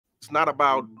It's not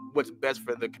about what's best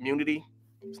for the community.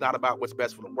 It's not about what's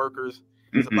best for the workers.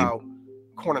 It's about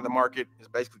cornering the market. It's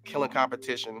basically killing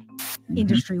competition.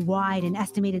 Industry-wide, an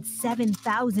estimated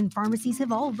 7,000 pharmacies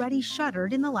have already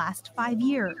shuttered in the last 5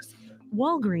 years.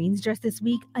 Walgreens just this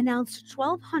week announced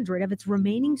 1,200 of its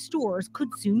remaining stores could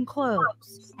soon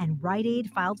close, and Rite Aid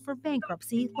filed for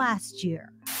bankruptcy last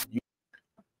year.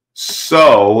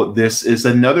 So this is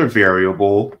another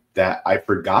variable that I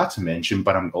forgot to mention,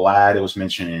 but I'm glad it was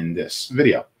mentioned in this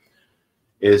video,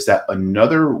 is that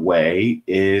another way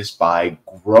is by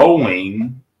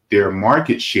growing their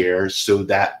market share so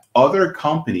that other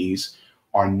companies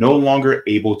are no longer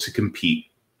able to compete.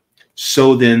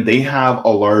 So then they have a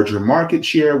larger market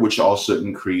share, which also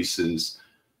increases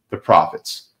the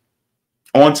profits.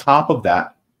 On top of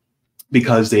that,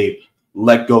 because they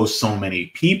let go so many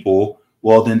people,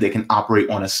 well, then they can operate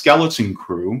on a skeleton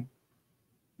crew,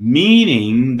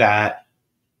 meaning that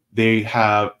they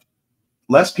have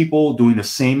less people doing the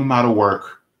same amount of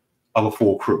work of a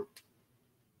full crew.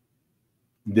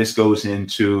 This goes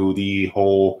into the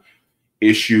whole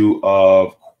issue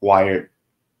of quiet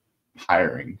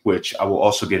hiring, which I will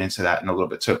also get into that in a little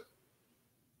bit too.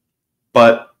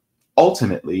 But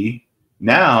ultimately,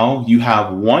 now you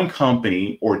have one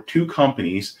company or two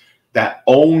companies that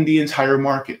own the entire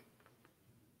market.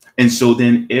 And so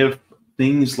then if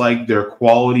things like their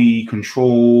quality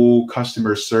control,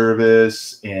 customer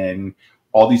service, and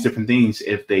all these different things,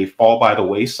 if they fall by the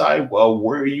wayside, well,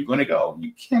 where are you going to go?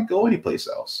 You can't go anyplace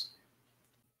else.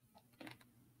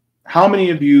 How many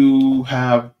of you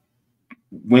have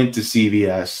went to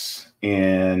CVS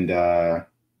and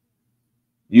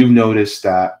you've noticed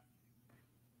that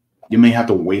you may have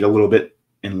to wait a little bit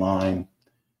in line?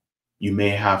 You may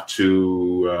have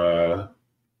to,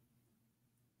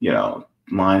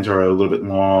 lines are a little bit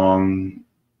long.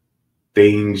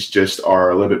 Things just are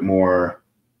a little bit more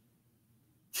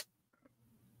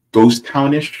ghost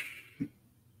townish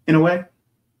in a way.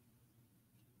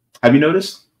 Have you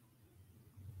noticed?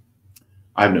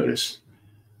 I've noticed.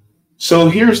 So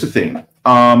here's the thing.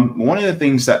 One of the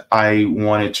things that I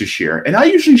wanted to share, and I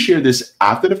usually share this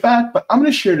after the fact, but I'm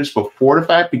going to share this before the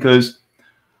fact because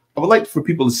I would like for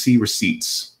people to see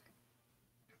receipts.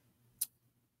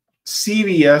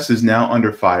 CVS is now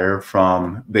under fire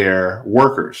from their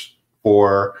workers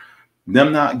for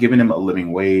them not giving them a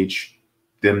living wage,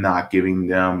 them not giving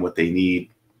them what they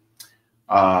need.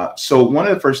 So one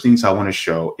of the first things I want to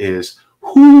show is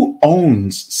who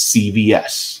owns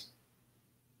CVS.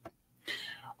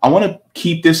 I want to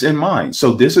keep this in mind.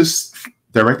 So this is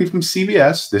directly from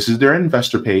CVS. This is their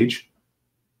investor page.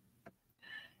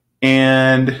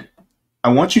 And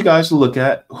I want you guys to look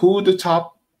at who the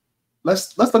top,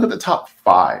 let's look at the top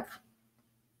 5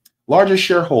 largest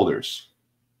shareholders.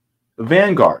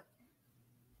 Vanguard,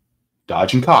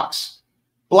 Dodge and Cox,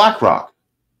 BlackRock,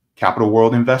 Capital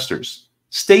World Investors,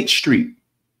 State Street,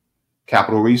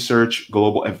 Capital Research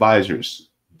Global Advisors,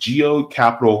 Geo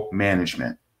Capital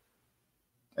Management,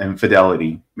 and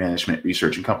Fidelity Management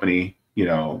Research and Company,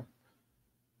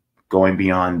 going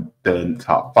beyond the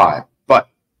top 5. But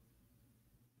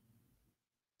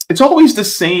it's always the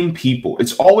same people.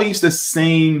 It's always the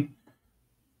same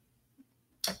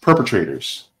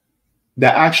perpetrators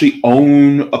that actually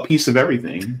own a piece of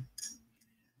everything.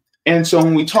 And so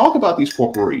when we talk about these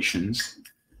corporations,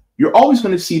 you're always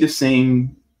going to see the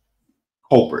same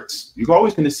culprits. You're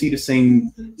always going to see the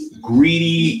same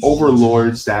greedy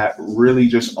overlords that really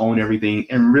just own everything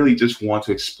and really just want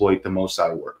to exploit the most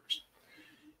out of workers.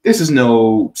 This is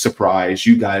no surprise.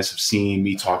 You guys have seen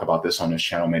me talk about this on this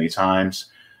channel many times.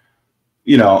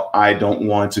 I don't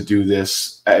want to do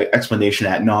this explanation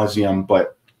ad nauseum,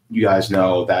 but you guys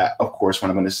know that, of course, when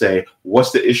I'm going to say,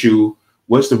 what's the issue?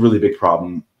 What's the really big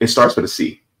problem? It starts with a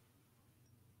C.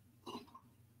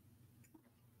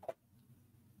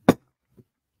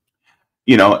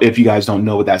 If you guys don't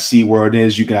know what that C word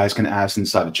is, you guys can ask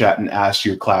inside the chat and ask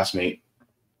your classmate.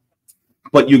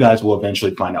 But you guys will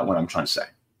eventually find out what I'm trying to say.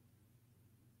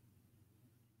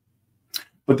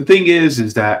 But the thing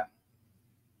is that,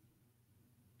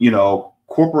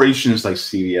 corporations like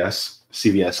CVS,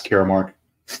 Caremark,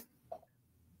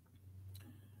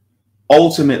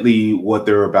 ultimately what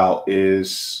they're about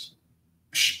is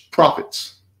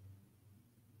profits.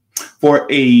 For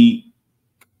a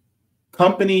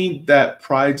company that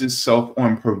prides itself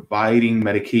on providing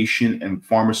medication and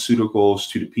pharmaceuticals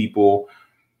to the people,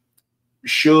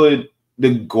 should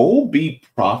the goal be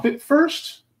profit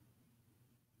first?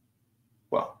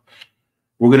 Well,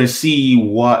 we're going to see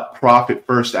what profit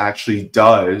first actually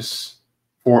does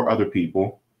for other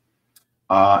people.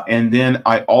 And then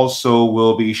I also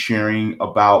will be sharing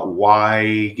about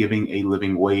why giving a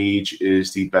living wage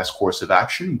is the best course of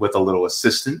action, with a little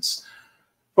assistance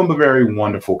from a very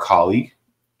wonderful colleague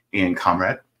and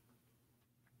comrade.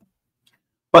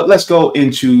 But let's go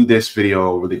into this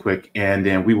video really quick, and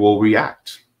then we will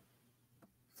react.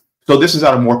 So this is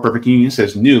out of More Perfect Union. It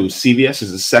says, news: CVS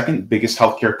is the second biggest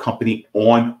healthcare company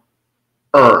on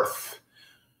earth,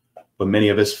 but many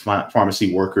of its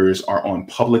pharmacy workers are on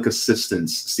public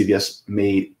assistance. CVS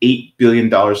made $8 billion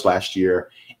last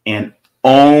year and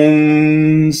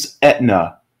owns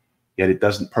Aetna, yet it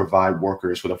doesn't provide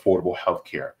workers with affordable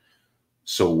healthcare.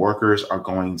 So workers are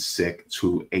going sick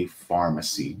to a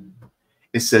pharmacy.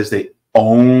 It says they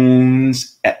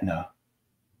owns Aetna.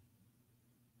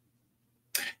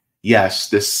 Yes,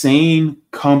 the same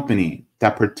company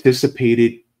that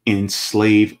participated in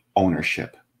slave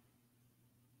ownership.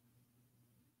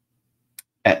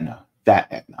 Aetna, that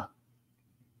Aetna.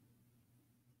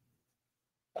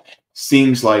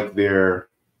 Seems like their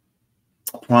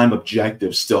prime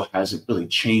objective still hasn't really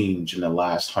changed in the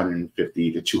last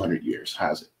 150 to 200 years,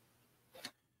 has it?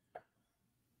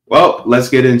 Well, let's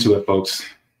get into it, folks.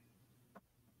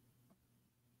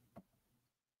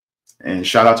 And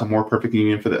shout out to More Perfect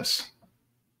Union for this.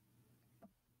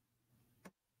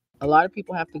 A lot of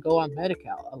people have to go on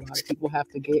Medi-Cal. A lot of people have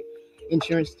to get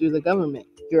insurance through the government.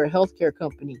 You're a healthcare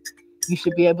company. You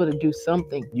should be able to do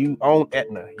something. You own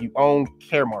Aetna. You own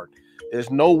Caremark. There's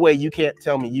no way you can't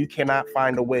tell me you cannot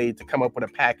find a way to come up with a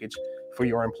package for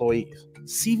your employees.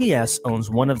 CVS owns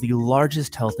one of the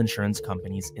largest health insurance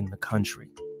companies in the country.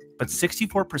 But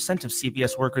 64% of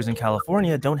CVS workers in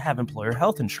California don't have employer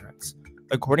health insurance,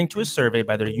 according to a survey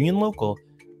by their union local,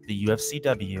 the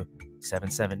UFCW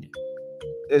 770.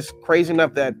 It's crazy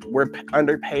enough that we're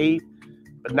underpaid,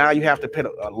 but now you have to put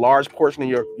a large portion of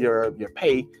your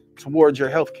pay towards your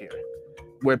health care,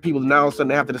 where people now all of a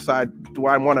sudden have to decide, do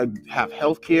I want to have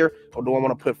health care or do I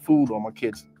want to put food on my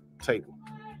kids' table?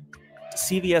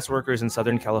 CVS workers in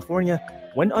Southern California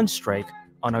went on strike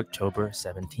on October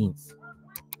 17th.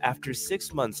 After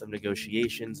 6 months of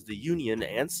negotiations, the union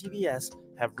and CVS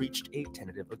have reached a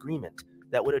tentative agreement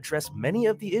that would address many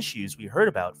of the issues we heard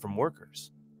about from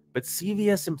workers. But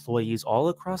CVS employees all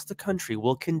across the country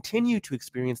will continue to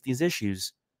experience these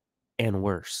issues, and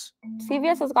worse.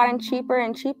 CVS has gotten cheaper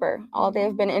and cheaper. All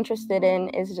they've been interested in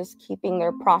is just keeping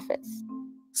their profits.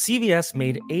 CVS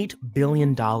made $8 billion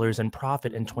in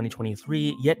profit in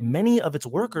 2023, yet many of its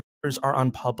workers are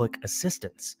on public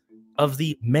assistance. Of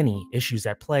the many issues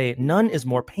at play, none is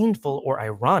more painful or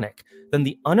ironic than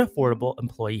the unaffordable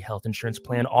employee health insurance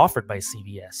plan offered by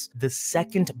CVS, the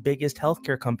second biggest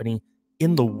healthcare company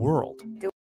in the world.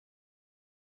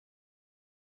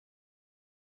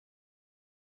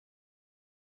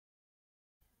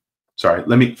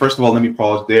 Sorry, first of all, let me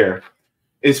pause there.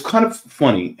 It's kind of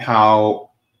funny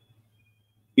how,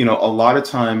 a lot of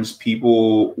times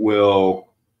people will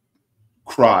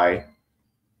cry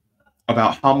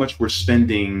about how much we're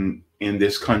spending in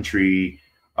this country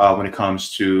when it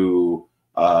comes to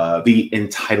the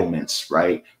entitlements,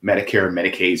 right? Medicare,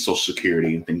 Medicaid, Social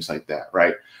Security, and things like that,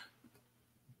 right?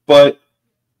 But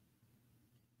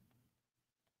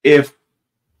if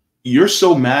you're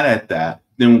so mad at that,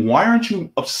 then why aren't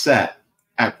you upset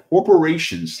at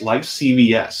corporations like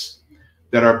CVS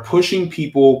that are pushing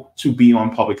people to be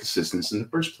on public assistance in the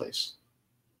first place?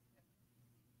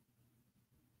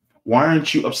 Why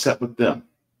aren't you upset with them?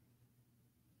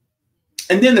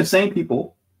 And then the same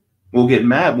people will get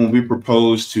mad when we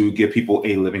propose to give people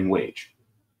a living wage.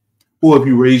 Well, if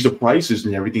you raise the prices,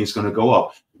 then everything's going to go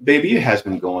up. Baby, it has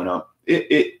been going up.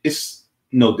 It's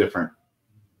no different.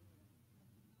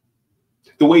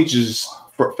 The wages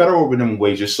for federal minimum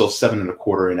wage is still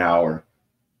 $7.25 an hour.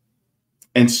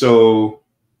 And so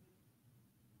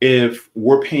if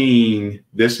we're paying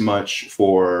this much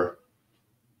for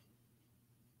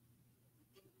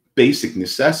basic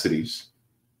necessities,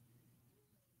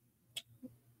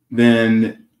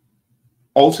 then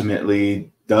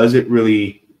ultimately, does it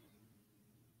really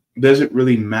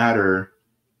matter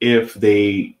if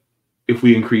we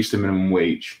increase the minimum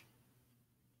wage?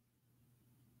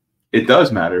 It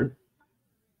does matter.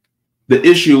 The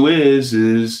issue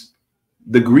is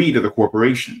the greed of the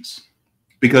corporations,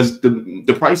 because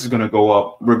the price is going to go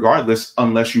up regardless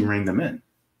unless you rein them in.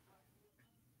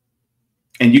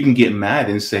 And you can get mad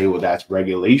and say, well, that's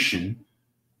regulation.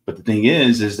 But the thing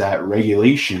is that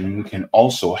regulation can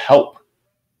also help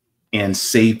and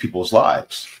save people's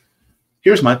lives.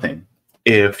 Here's my thing.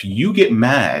 If you get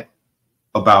mad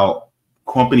about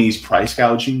companies price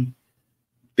gouging,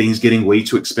 things getting way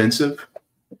too expensive,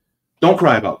 don't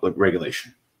cry about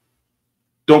regulation.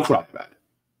 Don't cry about it.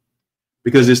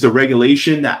 because it's the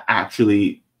regulation that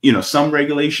actually, some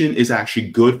regulation is actually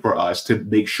good for us to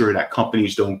make sure that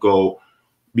companies don't go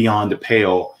beyond the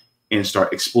pale and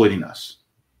start exploiting us.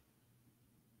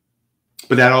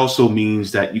 But that also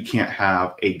means that you can't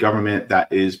have a government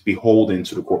that is beholden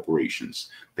to the corporations.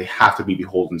 They have to be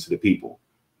beholden to the people.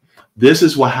 This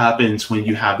is what happens when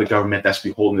you have the government that's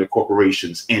beholden to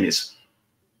corporations, and it's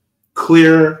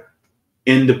clear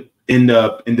in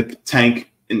the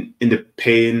tank in the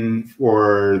paying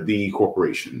for the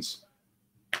corporations.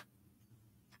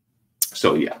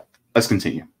 So yeah, let's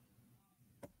continue.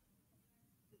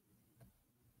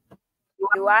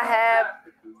 Do I have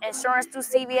insurance through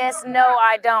CVS? No,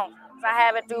 I don't. I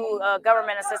have it through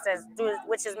government assistance,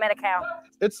 which is Medi-Cal.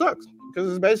 It sucks because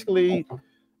it's basically,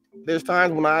 there's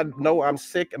times when I know I'm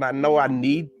sick and I know I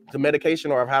need the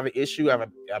medication, or I have an issue, I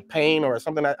have a pain or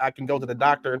something, I can go to the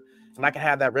doctor and I can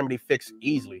have that remedy fixed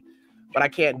easily. But I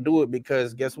can't do it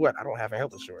because guess what? I don't have a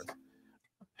health insurance.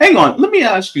 Hang on, let me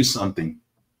ask you something.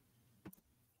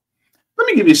 Let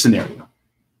me give you a scenario.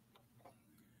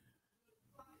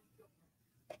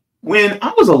 When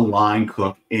I was a line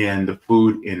cook in the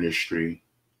food industry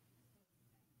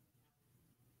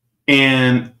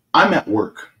and I'm at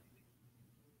work,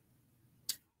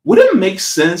 would it make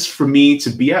sense for me to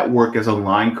be at work as a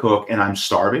line cook and I'm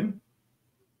starving,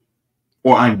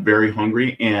 or I'm very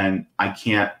hungry and I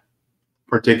can't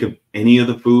partake of any of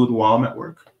the food while I'm at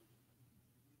work?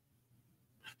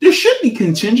 There should be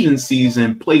contingencies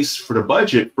in place for the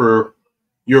budget for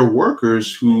your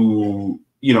workers who,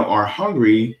 are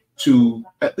hungry, to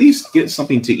at least get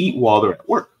something to eat while they're at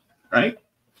work, right?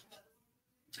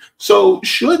 So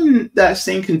shouldn't that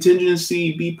same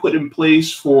contingency be put in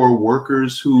place for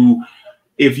workers who,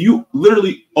 if you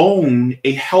literally own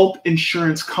a health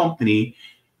insurance company,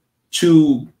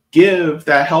 to give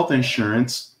that health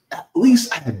insurance at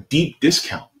least at a deep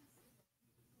discount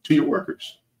to your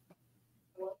workers?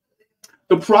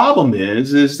 The problem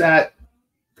is that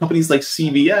companies like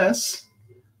CVS,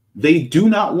 they do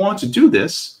not want to do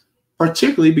this,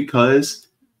 particularly because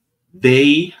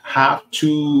they have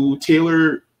to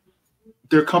tailor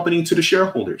their company to the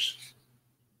shareholders.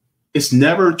 It's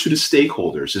never to the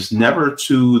stakeholders. It's never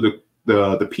to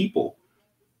the people.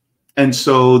 And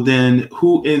so then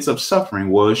who ends up suffering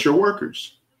was your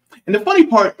workers. And the funny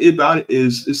part about it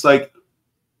is, it's like,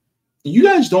 you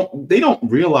guys they don't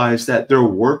realize that their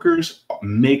workers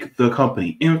make the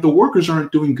company. And if the workers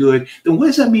aren't doing good, then what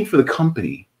does that mean for the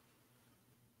company?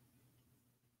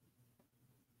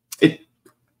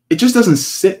 It just doesn't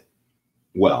sit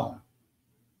well.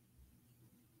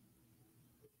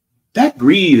 That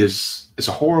greed is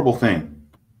a horrible thing.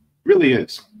 It really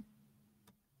is.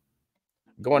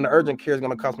 Going to urgent care is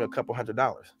going to cost me a couple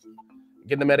 $100.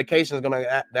 Getting the medication is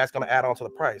that's going to add on to the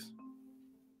price.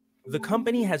 The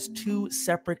company has two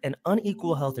separate and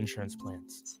unequal health insurance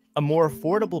plans: a more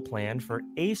affordable plan for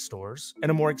A stores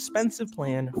and a more expensive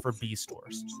plan for B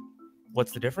stores.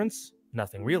 What's the difference?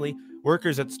 Nothing really.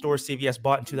 Workers at stores CVS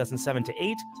bought in 2007 to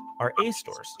 8 are A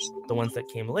stores. The ones that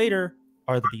came later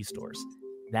are the B stores.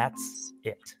 That's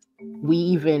it. We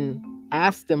even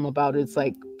asked them about it. It's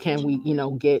like, can we,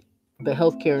 get the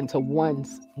healthcare into one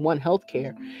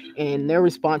healthcare? And their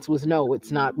response was, no,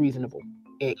 it's not reasonable.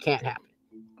 It can't happen.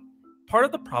 Part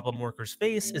of the problem workers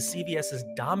face is CVS's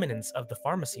dominance of the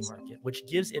pharmacy market, which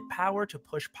gives it power to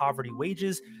push poverty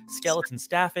wages, skeleton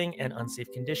staffing, and unsafe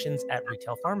conditions at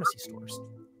retail pharmacy stores.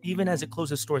 Even as it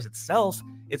closes stores itself,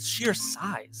 its sheer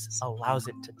size allows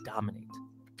it to dominate.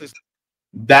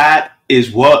 That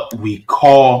is what we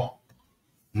call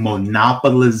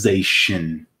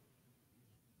monopolization.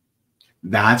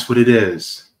 That's what it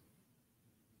is.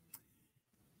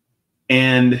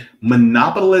 And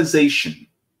monopolization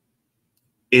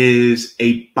is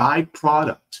a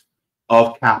byproduct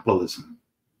of capitalism.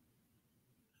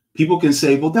 People can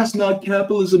say, well, that's not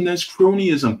capitalism, that's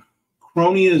cronyism.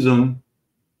 Cronyism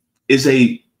is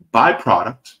a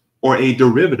byproduct or a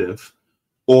derivative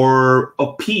or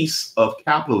a piece of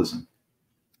capitalism.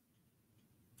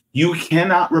 You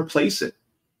cannot replace it.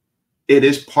 It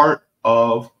is part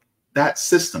of that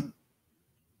system.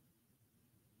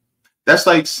 That's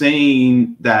like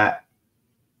saying that,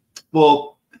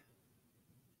 well,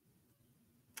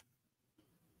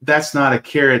 that's not a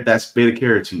carrot, that's beta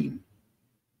carotene.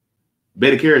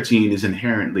 Beta carotene is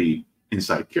inherently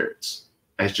inside carrots.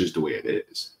 That's just the way it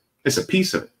is. It's a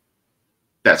piece of it.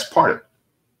 That's part of it.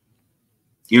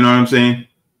 You know what I'm saying?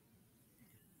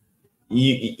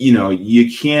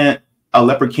 You can't, a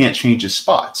leopard can't change his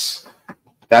spots.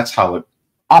 That's how it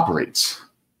operates.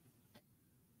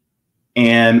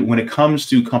 And when it comes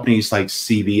to companies like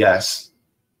CVS,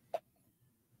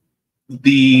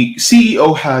 the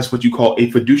CEO has what you call a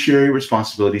fiduciary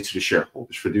responsibility to the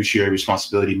shareholders. Fiduciary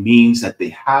responsibility means that they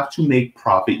have to make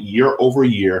profit year over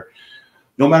year.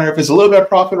 No matter if it's a little bit of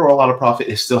profit or a lot of profit,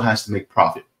 it still has to make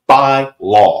profit by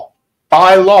law.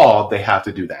 By law, they have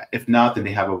to do that. If not, then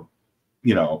they have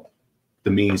the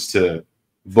means to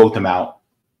vote them out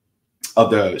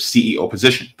of the CEO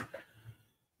position.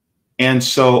 And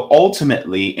so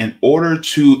ultimately, in order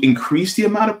to increase the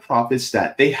amount of profits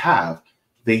that they have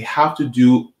to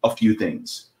do a few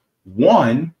things.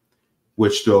 One,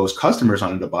 which throws customers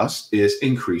under the bus, is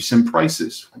increase in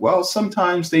prices. Well,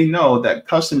 sometimes they know that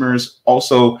customers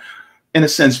also, in a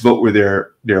sense, vote with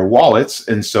their wallets.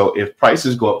 And so if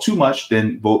prices go up too much,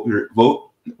 then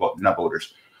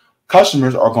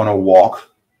customers are going to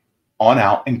walk on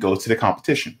out and go to the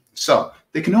competition. So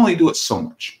they can only do it so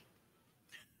much.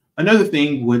 Another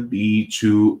thing would be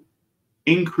to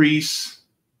increase,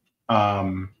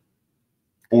 or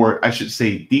I should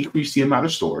say decrease the amount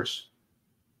of stores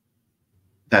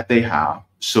that they have,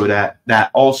 so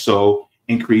that also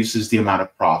increases the amount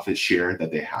of profit share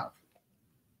that they have,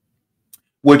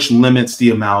 which limits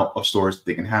the amount of stores that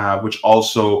they can have, which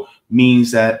also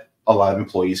means that a lot of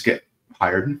employees get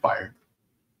hired and fired.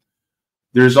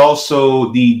 There's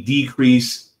also the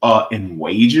decrease in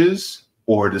wages,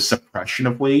 or the suppression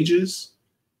of wages,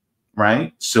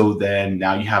 right? So then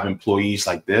now you have employees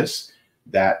like this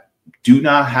that do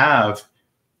not have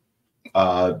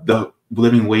the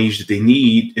living wage that they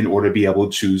need in order to be able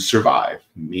to survive,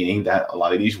 meaning that a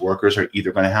lot of these workers are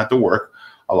either going to have to work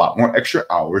a lot more extra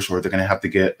hours, or they're going to have to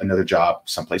get another job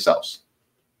someplace else.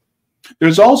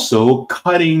 There's also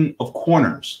cutting of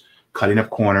corners. Cutting of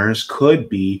corners could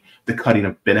be the cutting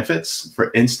of benefits.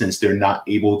 For instance, they're not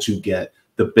able to get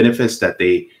the benefits that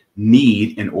they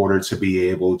need in order to be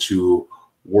able to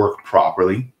work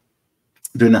properly.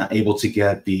 They're not able to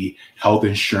get the health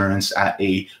insurance at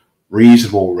a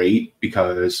reasonable rate,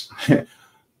 because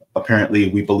apparently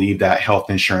we believe that health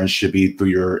insurance should be through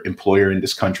your employer in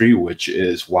this country, which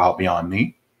is wild beyond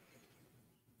me.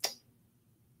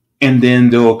 And then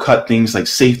they'll cut things like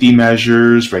safety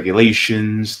measures,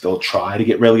 regulations. They'll try to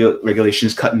get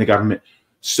regulations cut in the government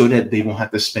so that they won't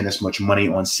have to spend as much money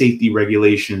on safety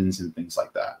regulations and things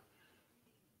like that.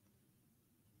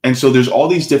 And so there's all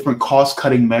these different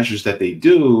cost-cutting measures that they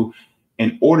do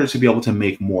in order to be able to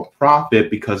make more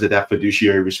profit because of that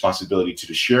fiduciary responsibility to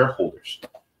the shareholders.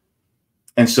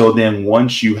 And so then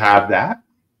once you have that,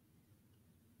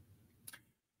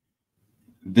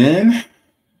 then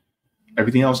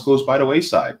everything else goes by the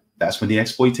wayside. That's when the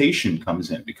exploitation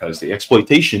comes in, because the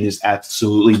exploitation is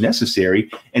absolutely necessary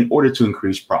in order to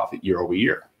increase profit year over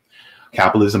year.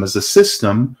 Capitalism is a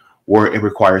system where it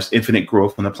requires infinite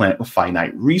growth on the planet with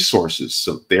finite resources.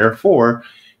 So therefore,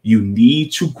 you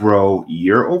need to grow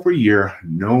year over year,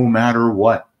 no matter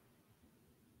what.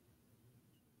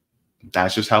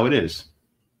 That's just how it is.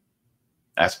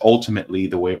 That's ultimately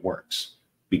the way it works,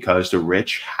 because the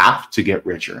rich have to get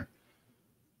richer.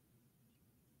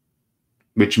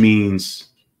 Which means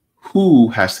who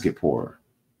has to get poorer?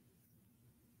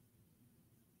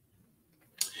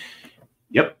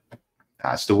 Yep,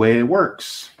 that's the way it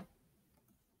works.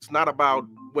 It's not about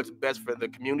what's best for the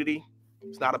community.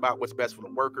 It's not about what's best for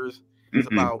the workers. It's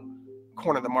about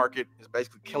cornering the market. It's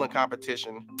basically killing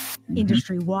competition.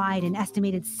 Industry-wide, an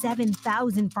estimated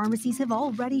 7,000 pharmacies have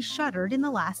already shuttered in the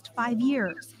last 5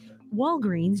 years.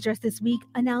 Walgreens just this week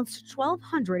announced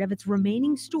 1,200 of its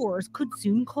remaining stores could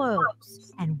soon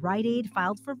close, and Rite Aid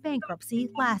filed for bankruptcy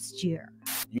last year.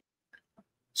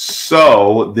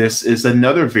 So this is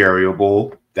another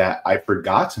variable that I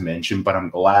forgot to mention, but I'm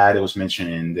glad it was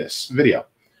mentioned in this video,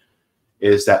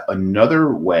 is that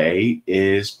another way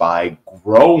is by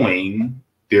growing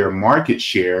their market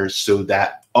share so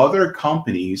that other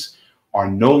companies are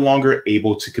no longer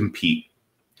able to compete.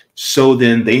 So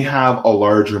then they have a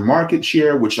larger market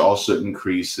share, which also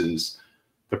increases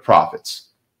the profits.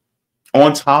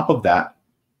 On top of that,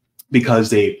 because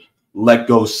they let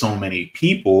go so many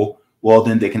people, well,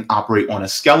 then they can operate on a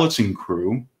skeleton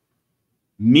crew,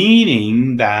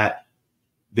 meaning that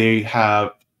they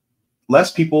have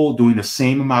less people doing the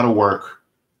same amount of work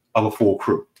of a full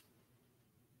crew.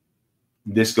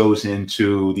 This goes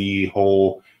into the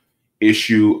whole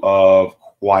issue of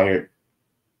quiet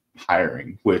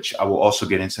hiring, which I will also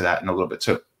get into that in a little bit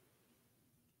too.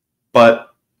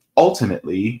 But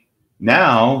ultimately,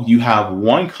 now you have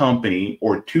one company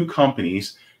or two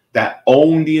companies that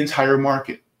own the entire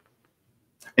market.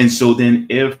 And so then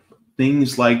if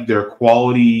things like their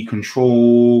quality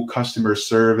control, customer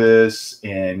service,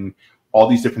 and all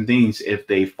these different things, if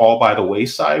they fall by the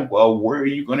wayside, well, where are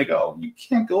you going to go? You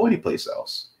can't go anyplace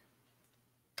else.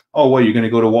 Oh, well, you're going to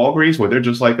go to Walgreens? Well, they're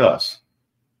just like us.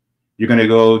 You're going to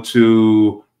go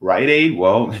to Rite Aid?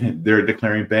 Well, they're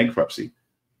declaring bankruptcy.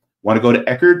 Want to go to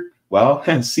Eckerd? Well,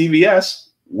 CVS,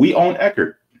 we own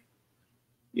Eckerd.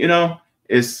 You know,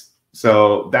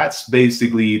 so that's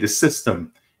basically the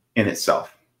system in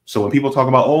itself. So when people talk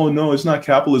about, oh, no, it's not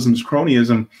capitalism, it's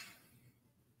cronyism,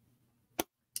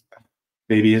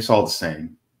 baby, it's all the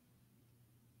same.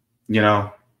 You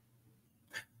know,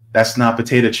 that's not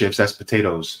potato chips, that's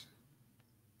potatoes.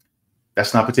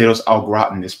 That's not potatoes au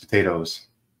gratin, it's potatoes.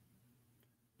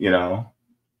 You know,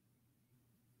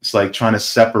 it's like trying to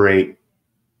separate,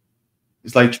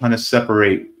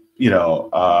 you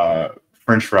know,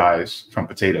 French fries from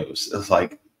potatoes. It's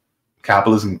like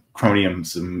capitalism,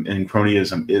 cronyism, and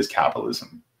cronyism is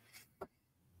capitalism.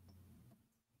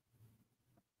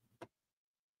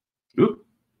 Oop.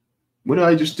 What did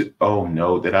I just do? Oh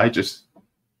no, did I just,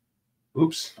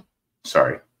 oops,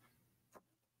 sorry.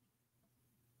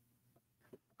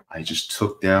 I just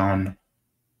took down,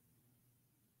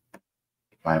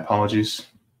 my apologies.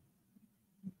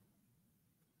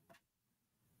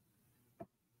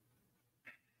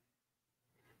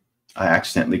 I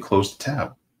accidentally closed the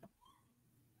tab.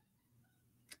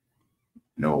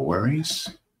 No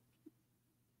worries.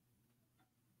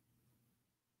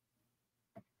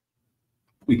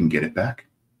 We can get it back.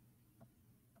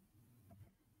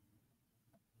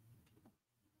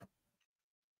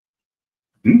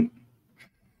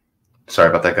 Sorry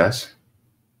about that, guys.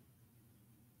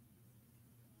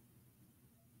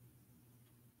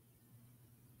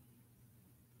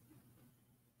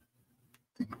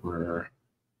 I think we're...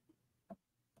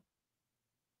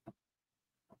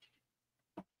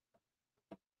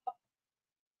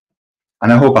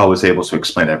 And I hope I was able to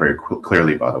explain that very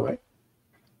clearly, by the way.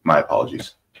 My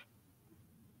apologies.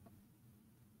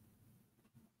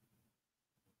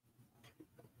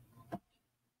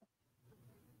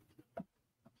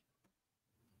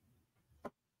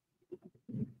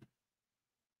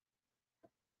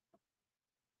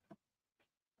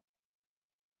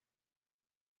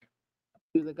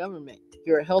 To the government.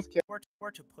 You're a healthcare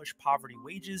Or to push poverty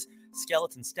wages,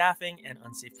 skeleton staffing, and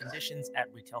unsafe conditions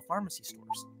at retail pharmacy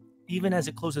stores. Even as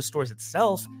it closes stores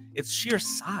itself, its sheer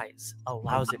size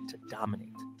allows it to dominate.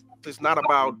 It's not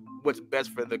about what's best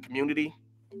for the community.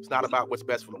 It's not about what's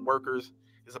best for the workers.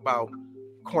 It's about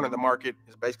cornering the market.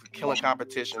 It's basically killing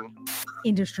competition.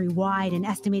 Industry-wide, an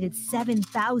estimated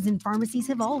 7,000 pharmacies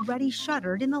have already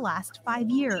shuttered in the last 5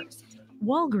 years.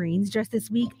 Walgreens just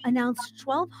this week announced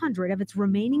 1,200 of its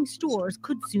remaining stores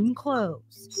could soon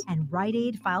close, and Rite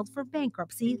Aid filed for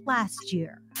bankruptcy last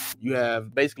year. You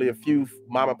have basically a few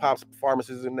mom and pop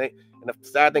pharmacies, and the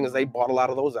sad thing is they bought a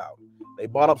lot of those out. They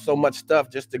bought up so much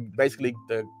stuff just to basically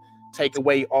take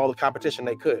away all the competition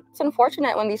they could. It's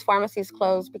unfortunate when these pharmacies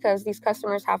close because these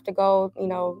customers have to go, you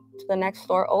know, to the next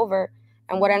store over.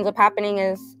 And what ends up happening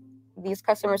is these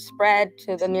customers spread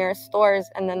to the nearest stores,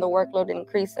 and then the workload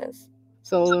increases.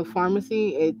 So the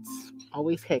pharmacy, it's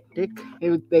always hectic.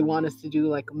 They want us to do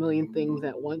like a million things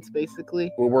at once,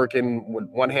 basically. We're working with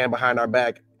one hand behind our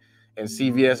back, and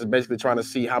CVS is basically trying to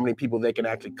see how many people they can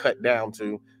actually cut down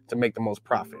to make the most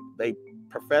profit. They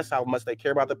profess how much they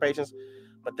care about the patients,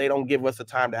 but they don't give us the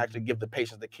time to actually give the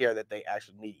patients the care that they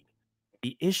actually need.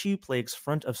 The issue plagues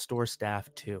front of store staff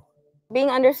too.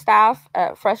 Being understaffed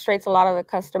frustrates a lot of the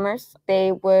customers.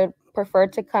 They would prefer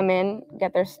to come in,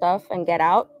 get their stuff, and get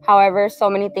out. However, so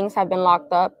many things have been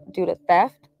locked up due to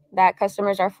theft that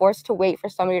customers are forced to wait for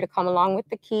somebody to come along with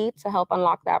the key to help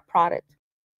unlock that product.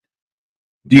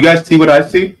 Do you guys see what I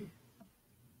see?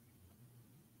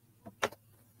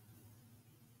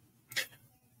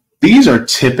 These are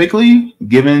typically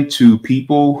given to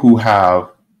people who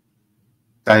have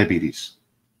diabetes.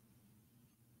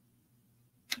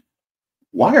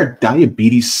 Why are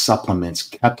diabetes supplements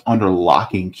kept under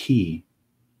lock and key?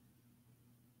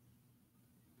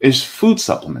 It's food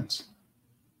supplements.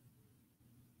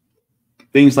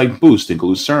 Things like Boost and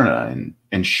Glucerna and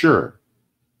Ensure.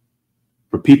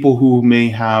 For people who may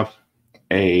have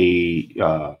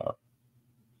an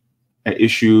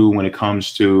issue when it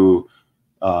comes to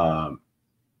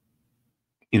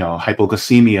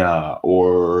hypoglycemia,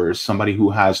 or somebody who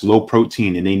has low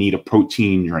protein and they need a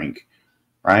protein drink,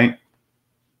 right?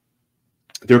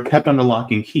 They're kept under lock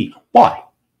and key. Why?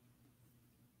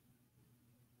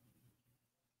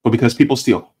 Well, because people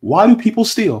steal. Why do people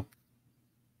steal?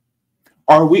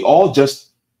 Are we all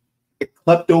just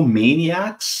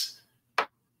kleptomaniacs?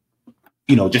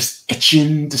 Just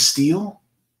itching to steal?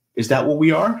 Is that what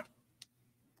we are?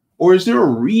 Or is there a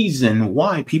reason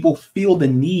why people feel the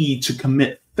need to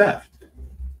commit theft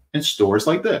in stores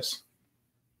like this?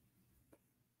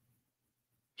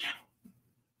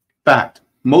 Fact.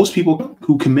 Most people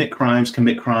who commit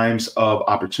crimes of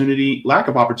opportunity, lack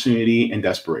of opportunity, and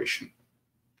desperation.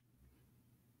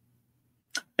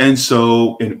 And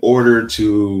so in order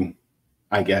to,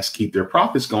 I guess, keep their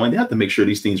profits going, they have to make sure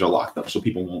these things are locked up so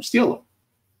people won't steal them.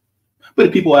 But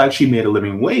if people actually made a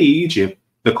living wage, if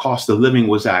the cost of living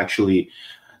was actually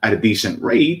at a decent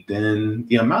rate, then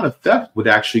the amount of theft would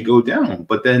actually go down.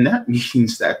 But then that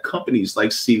means that companies like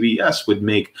CVS would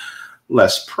make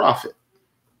less profit,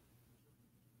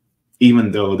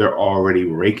 even though they're already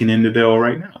raking in the dough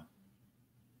right now.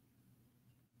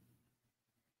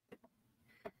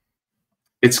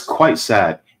 It's quite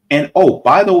sad. And oh,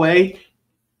 by the way,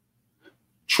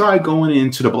 try going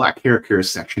into the black hair care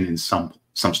section in some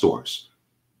stores.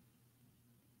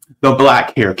 The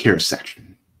black hair care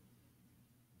section.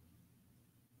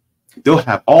 They'll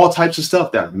have all types of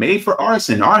stuff that are made for us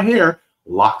and our hair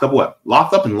locked up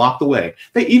and locked away.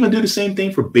 They even do the same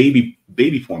thing for baby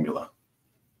formula.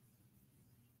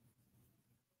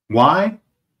 Why?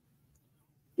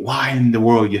 Why in the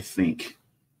world you think?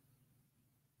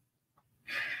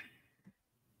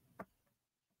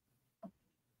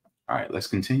 All right, let's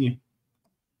continue.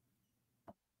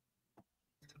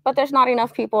 But there's not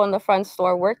enough people in the front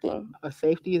store working.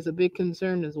 Safety is a big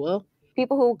concern as well.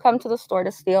 People who come to the store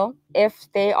to steal, if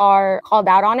they are called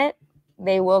out on it,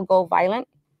 they will go violent.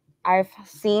 I've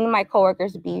seen my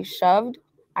coworkers be shoved.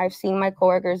 I've seen my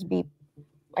coworkers be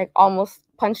like almost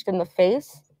punched in the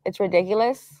face. It's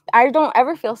ridiculous. I don't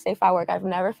ever feel safe at work. I've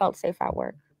never felt safe at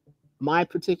work. My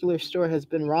particular store has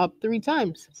been robbed 3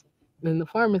 times in the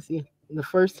pharmacy. The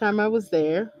first time I was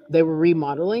there, they were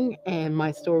remodeling and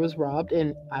my store was robbed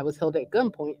and I was held at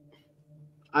gunpoint.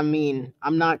 I mean,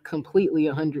 I'm not completely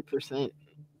 100%.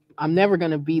 I'm never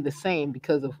going to be the same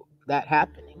because of that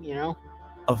happening, you know?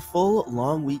 A full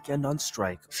long weekend on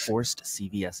strike forced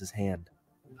CVS's hand.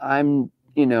 I'm,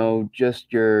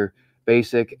 just your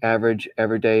basic, average,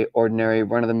 everyday, ordinary,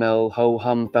 run-of-the-mill,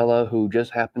 ho-hum fella who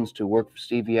just happens to work for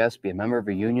CVS, be a member of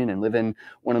a union, and live in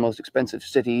one of the most expensive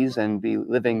cities and be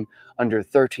living under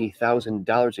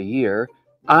 $30,000 a year.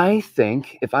 I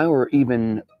think if I were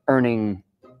even earning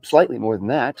slightly more than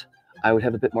that, I would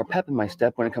have a bit more pep in my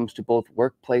step when it comes to both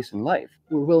workplace and life.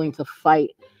 We're willing to fight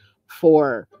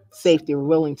for safety. We're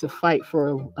willing to fight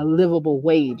for a livable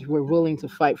wage. We're willing to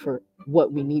fight for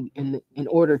what we need in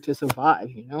order to survive,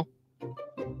 you know?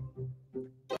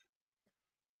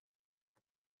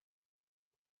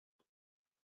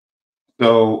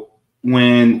 So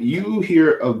when you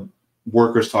hear of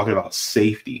workers talking about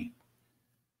safety,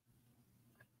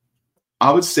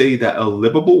 I would say that a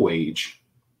livable wage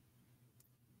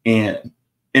and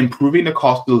improving the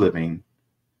cost of living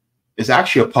is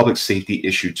actually a public safety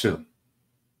issue too.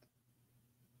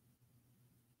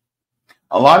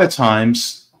 A lot of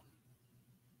times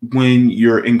when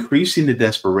you're increasing the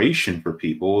desperation for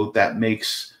people, that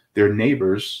makes their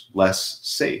neighbors less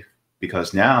safe,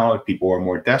 because now if people are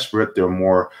more desperate, they're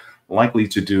more likely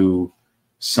to do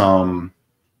some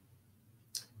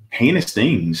heinous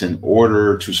things in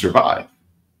order to survive.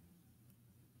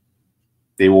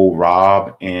 They will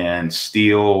rob and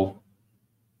steal,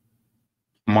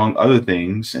 among other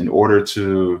things, in order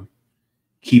to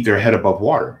keep their head above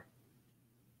water.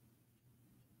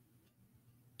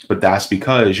 But that's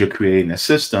because you're creating a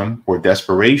system where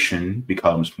desperation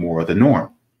becomes more the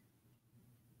norm.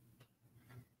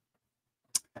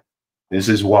 This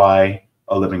is why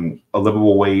a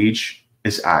livable wage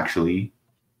is actually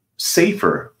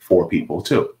safer for people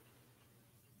too.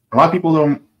 A lot of people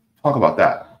don't talk about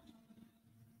that.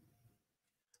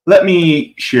 Let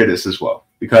me share this as well,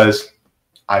 because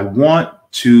I want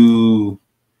to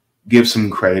give some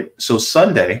credit. So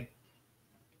Sunday,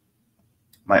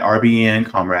 my RBN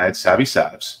comrade, Savvy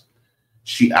Savs,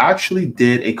 she actually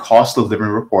did a cost of living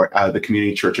report out of the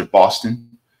Community Church of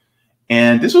Boston.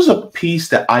 And this was a piece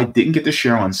that I didn't get to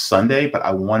share on Sunday, but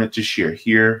I wanted to share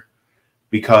here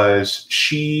because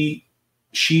she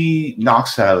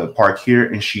knocks it out of the park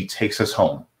here and she takes us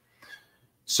home.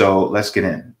 So let's get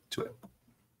into it.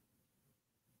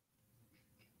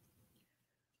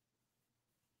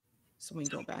 So we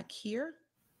go back here.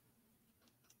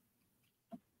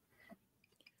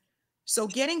 So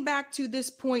getting back to this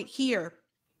point here,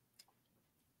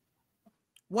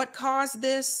 what caused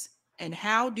this and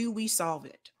how do we solve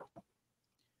it?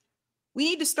 We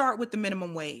need to start with the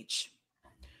minimum wage.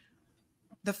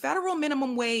 The federal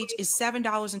minimum wage is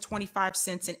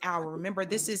 $7.25 an hour. Remember,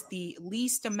 this is the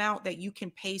least amount that you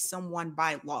can pay someone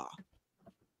by law.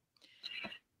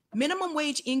 Minimum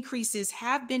wage increases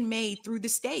have been made through the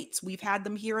states. We've had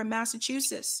them here in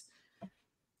Massachusetts.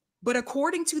 But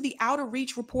according to the Out of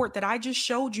Reach report that I just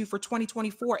showed you for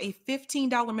 2024, a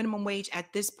 $15 minimum wage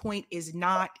at this point is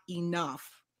not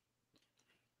enough.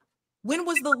 When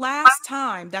was the last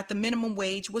time that the minimum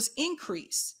wage was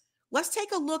increased? Let's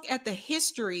take a look at the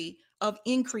history of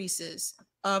increases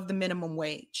of the minimum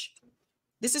wage.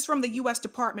 This is from the U.S.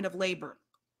 Department of Labor.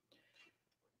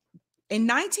 In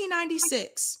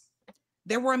 1996,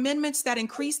 there were amendments that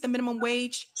increased the minimum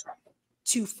wage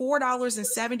to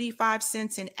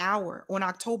 $4.75 an hour on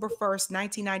October 1st,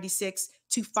 1996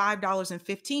 to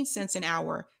 $5.15 an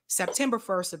hour, September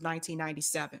 1st of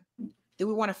 1997. Then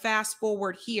we want to fast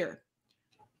forward here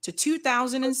to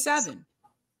 2007,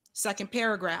 second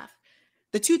paragraph.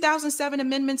 The 2007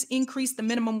 amendments increased the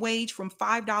minimum wage from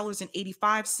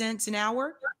 $5.85 an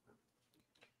hour,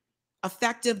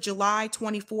 effective July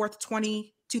 24th,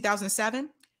 2007,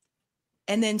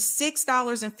 and then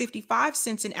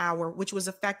 $6.55 an hour, which was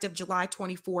effective July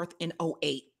 24th in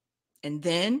 2008. And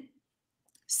then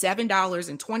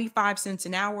 $7.25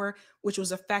 an hour, which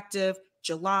was effective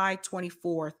July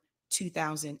 24th,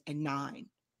 2009.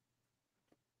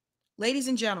 Ladies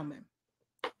and gentlemen,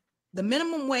 the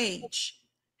minimum wage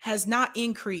has not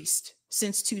increased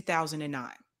since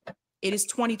 2009. It is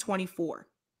 2024.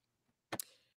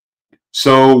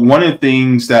 So one of the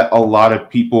things that a lot of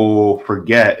people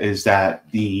forget is that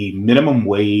the minimum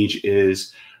wage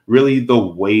is really the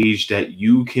wage that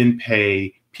you can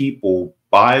pay people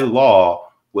by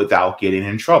law without getting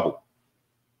in trouble.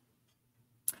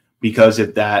 Because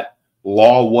if that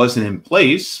law wasn't in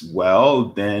place, well,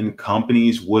 then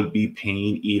companies would be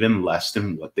paying even less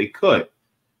than what they could.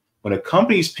 When a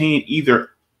company's paying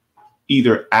either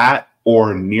at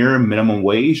or near minimum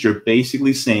wage, you're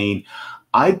basically saying,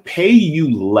 I'd pay you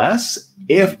less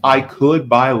if I could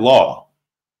by law,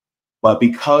 but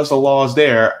because the law is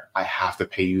there, I have to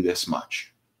pay you this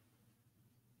much.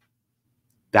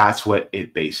 That's what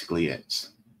it basically is.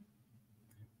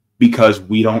 Because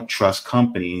we don't trust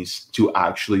companies to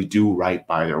actually do right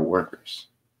by their workers.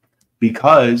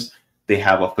 Because they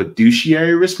have a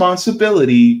fiduciary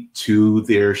responsibility to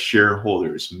their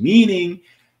shareholders, meaning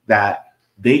that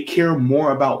they care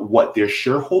more about what their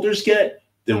shareholders get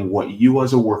than what you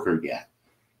as a worker get.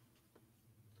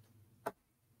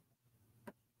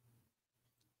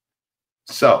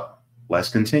 So let's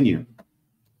continue.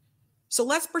 So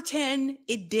let's pretend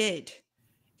it did.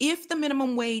 If the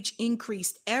minimum wage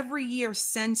increased every year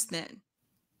since then,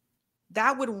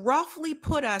 that would roughly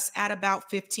put us at about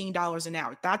 $15 an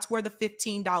hour. That's where the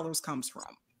 $15 comes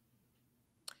from.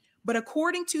 But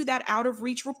according to that Out of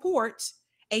Reach report,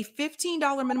 a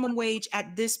 $15 minimum wage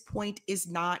at this point is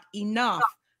not enough.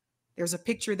 There's a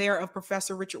picture there of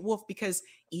Professor Richard Wolff, because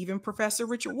even Professor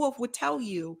Richard Wolff would tell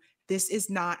you this is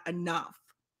not enough.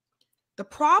 The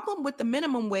problem with the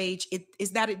minimum wage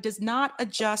is that it does not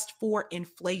adjust for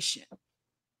inflation.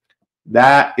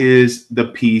 That is the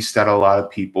piece that a lot of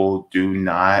people do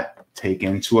not take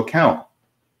into account.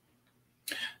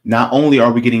 Not only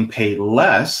are we getting paid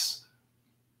less,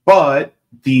 but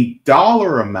the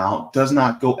dollar amount does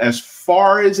not go as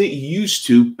far as it used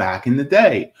to back in the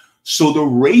day. So the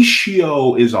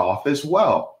ratio is off as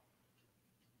well.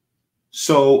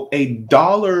 So a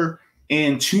dollar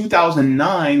in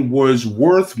 2009 was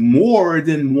worth more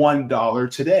than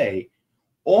 $1 today,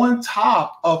 on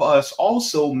top of us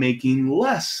also making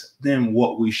less than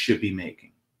what we should be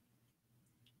making.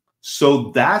 So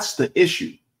that's the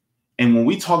issue. And when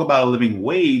we talk about a living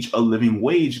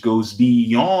wage goes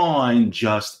beyond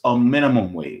just a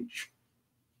minimum wage,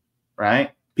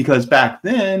 right? Because back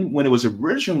then, when it was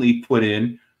originally put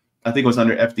in, I think it was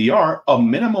under FDR, a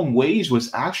minimum wage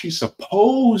was actually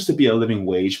supposed to be a living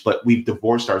wage, but we've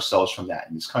divorced ourselves from that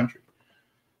in this country.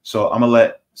 So I'm going to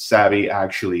let Savvy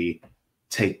actually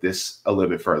take this a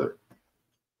little bit further.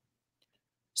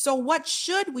 So what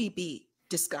should we be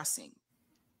discussing?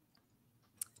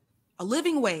 A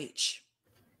living wage,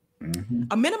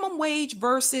 a minimum wage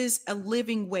versus a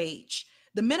living wage.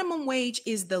 The minimum wage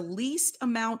is the least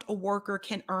amount a worker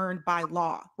can earn by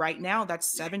law. Right now,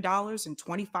 that's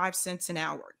 $7.25 an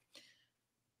hour.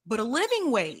 But a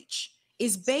living wage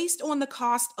is based on the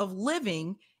cost of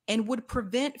living and would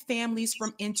prevent families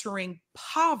from entering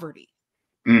poverty.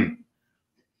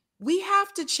 We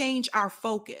have to change our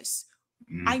focus.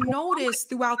 I noticed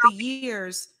throughout the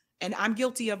years, and I'm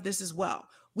guilty of this as well,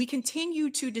 we continue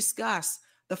to discuss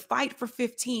the fight for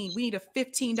 15. We need a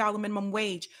 $15 minimum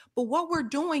wage. But what we're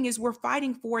doing is we're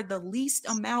fighting for the least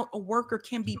amount a worker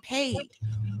can be paid.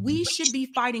 We should be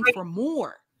fighting for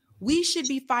more. We should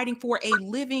be fighting for a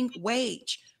living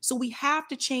wage. So we have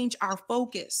to change our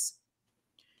focus.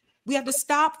 We have to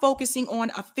stop focusing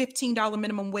on a $15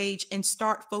 minimum wage and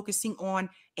start focusing on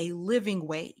a living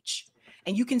wage.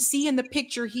 And you can see in the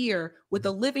picture here with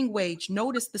the living wage,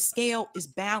 notice the scale is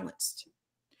balanced.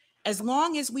 As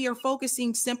long as we are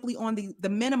focusing simply on the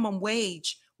minimum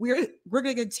wage, we're going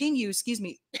to continue,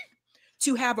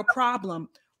 to have a problem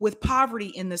with poverty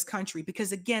in this country,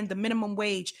 because again, the minimum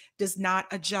wage does not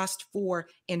adjust for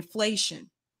inflation.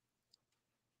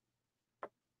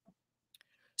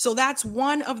 So that's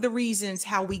one of the reasons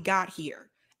how we got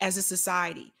here as a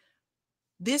society.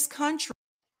 This country.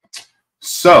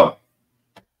 So,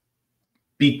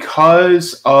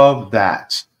 because of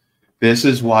that, this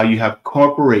is why you have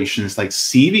corporations like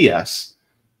CVS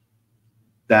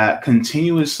that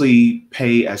continuously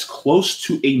pay as close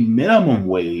to a minimum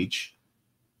wage,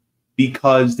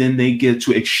 because then they get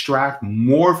to extract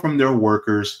more from their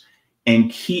workers and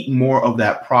keep more of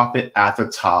that profit at the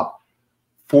top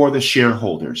for the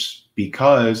shareholders.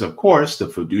 Because, of course, the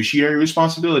fiduciary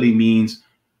responsibility means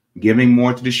giving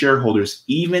more to the shareholders,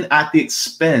 even at the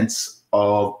expense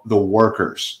of the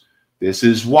workers. This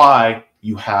is why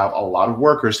you have a lot of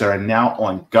workers that are now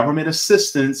on government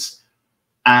assistance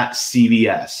at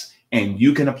CVS. And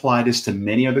you can apply this to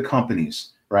many other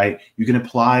companies, right? You can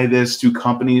apply this to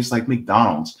companies like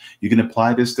McDonald's. You can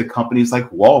apply this to companies like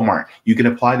Walmart. You can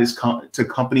apply this to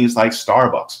companies like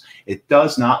Starbucks. It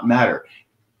does not matter.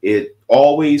 It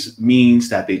always means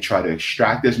that they try to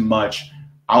extract as much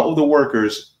out of the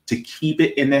workers to keep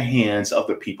it in the hands of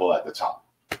the people at the top.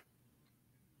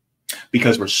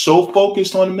 Because we're so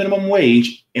focused on the minimum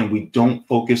wage and we don't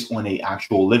focus on an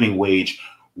actual living wage,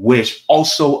 which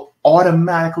also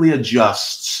automatically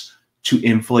adjusts to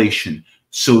inflation.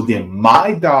 So then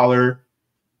my dollar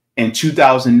in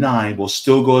 2009 will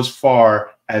still go as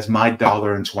far as my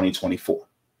dollar in 2024.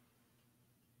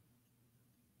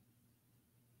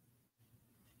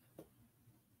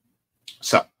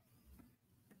 So,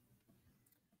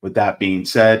 with that being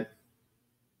said,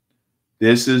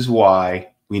 this is why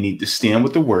we need to stand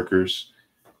with the workers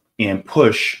and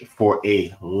push for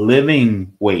a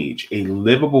living wage, a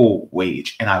livable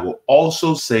wage. And I will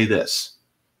also say this.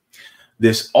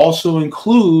 This also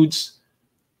includes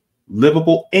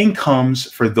livable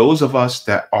incomes for those of us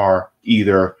that are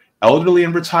either elderly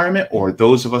in retirement or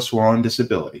those of us who are on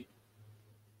disability.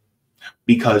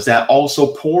 Because that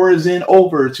also pours in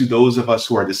over to those of us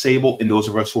who are disabled and those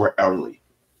of us who are elderly.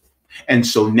 And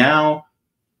so now,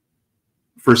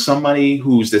 for somebody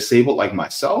who's disabled like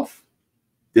myself,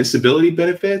 disability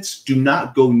benefits do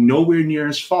not go nowhere near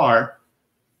as far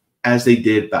as they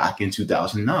did back in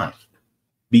 2009.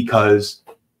 Because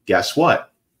guess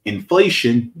what?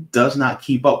 Inflation does not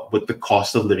keep up with the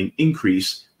cost of living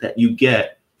increase that you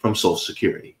get from Social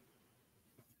Security.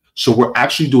 So we're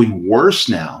actually doing worse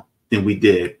now than we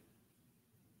did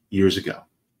years ago.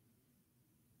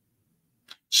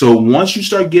 So once you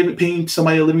start paying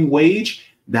somebody a living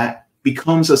wage, that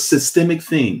becomes a systemic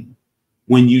thing.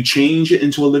 When you change it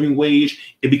into a living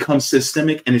wage, it becomes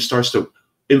systemic and it starts to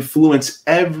influence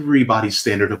everybody's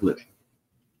standard of living,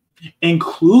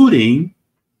 including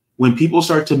when people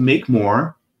start to make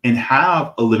more and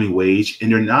have a living wage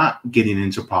and they're not getting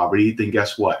into poverty. Then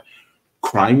guess what?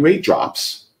 Crime rate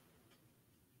drops.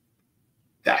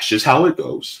 That's just how it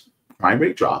goes. Crime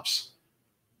rate drops.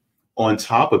 On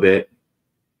top of it,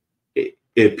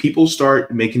 if people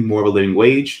start making more of a living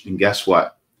wage, then guess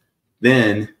what?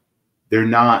 Then they're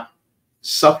not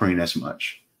suffering as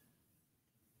much.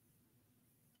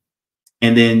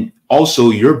 And then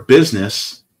also your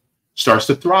business starts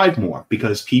to thrive more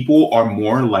because people are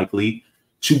more likely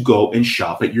to go and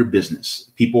shop at your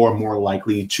business. People are more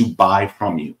likely to buy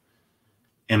from you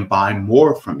and buy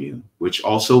more from you, which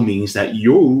also means that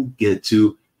you get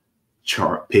to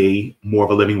pay more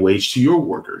of a living wage to your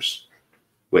workers,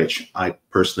 which I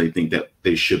personally think that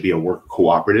they should be a worker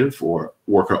cooperative or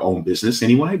worker-owned business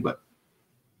anyway. But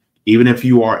even if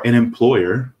you are an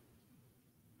employer,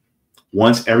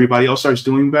 once everybody else starts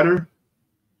doing better,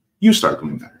 you start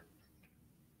doing better.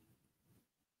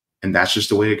 And that's just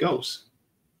the way it goes.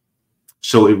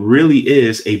 So it really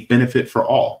is a benefit for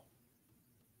all.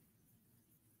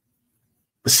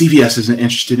 But CVS isn't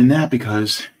interested in that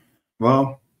because,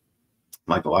 well,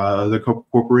 like a lot of other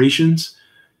corporations,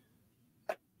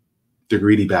 they're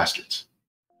greedy bastards.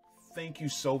 Thank you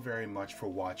so very much for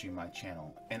watching my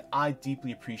channel, and I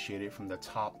deeply appreciate it from the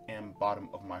top and bottom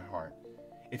of my heart.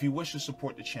 If you wish to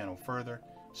support the channel further,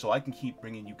 so I can keep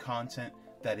bringing you content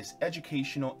that is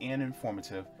educational and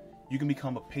informative, you can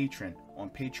become a patron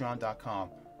on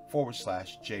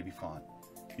patreon.com/Jaybefaunt.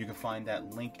 You can find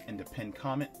that link in the pinned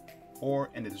comment or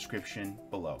in the description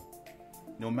below.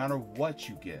 No matter what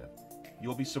you give,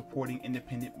 you'll be supporting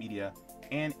independent media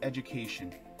and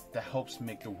education that helps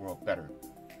make the world better.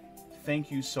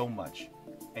 Thank you so much,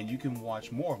 and you can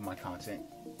watch more of my content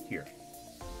here.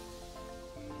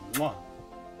 Mwah.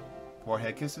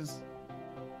 Forehead kisses,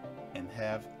 and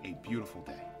have a beautiful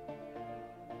day.